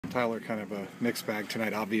Tyler, kind of a mixed bag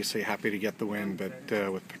tonight. Obviously happy to get the win, but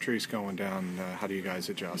with Patrice going down, how do you guys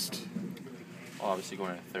adjust? Well, obviously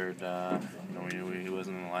going to third, we knew he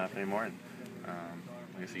wasn't in the lineup anymore, and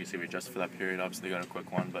I guess you can see we adjusted for that period. Obviously got a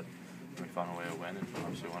quick one, but we found a way to win, and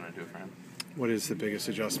obviously wanted to do it for him. What is the biggest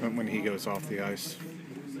adjustment when he goes off the ice?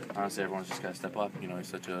 Honestly, everyone's just got to step up. He's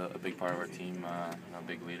such a big part of our team, a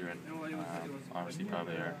big leader, and obviously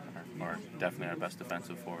probably our definitely our best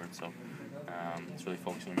defensive forward. So it's really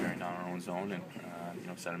focusing on bearing down our own zone and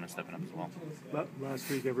Centerman stepping up as well. Last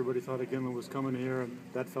week, everybody thought Iginla was coming here, and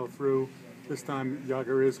that fell through. This time,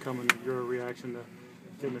 Jagr is coming. Your reaction to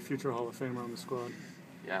getting a future Hall of Famer on the squad?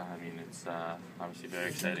 Yeah, I mean, it's obviously very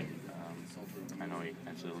exciting. I know he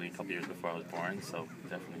entered the league a couple years before I was born, so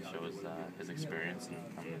definitely shows his experience, and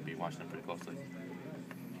I'm going to be watching him pretty closely.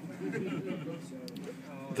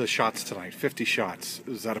 The shots tonight, 50 shots.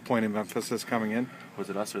 Is that a point of emphasis coming in? Was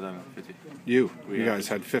it us or them? 50? You guys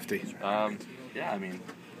had 50. Yeah, I mean,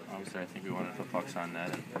 obviously I think we wanted to put pucks on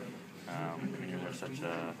net, and we knew they were such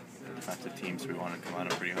a defensive team, so we wanted to come at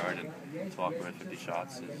them pretty hard, and to walk away with 50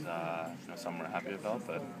 shots is something we're happy about,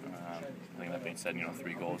 but I think that being said,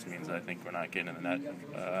 3 goals means that I think we're not getting in the net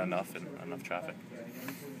enough and enough traffic.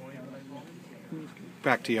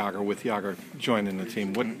 Back to Jagr, with Jagr joining the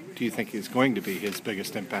team, what do you think is going to be his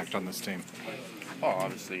biggest impact on this team? Oh,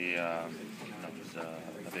 obviously, he's a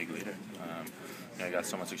big leader. He got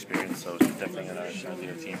so much experience, so he's definitely going to lead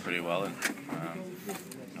our team pretty well, and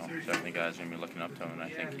definitely guys are going to be looking up to him, and I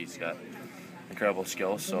think he's got incredible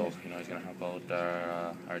skills, so he's going to help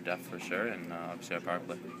out our depth for sure, and obviously our power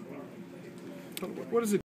play. What is it?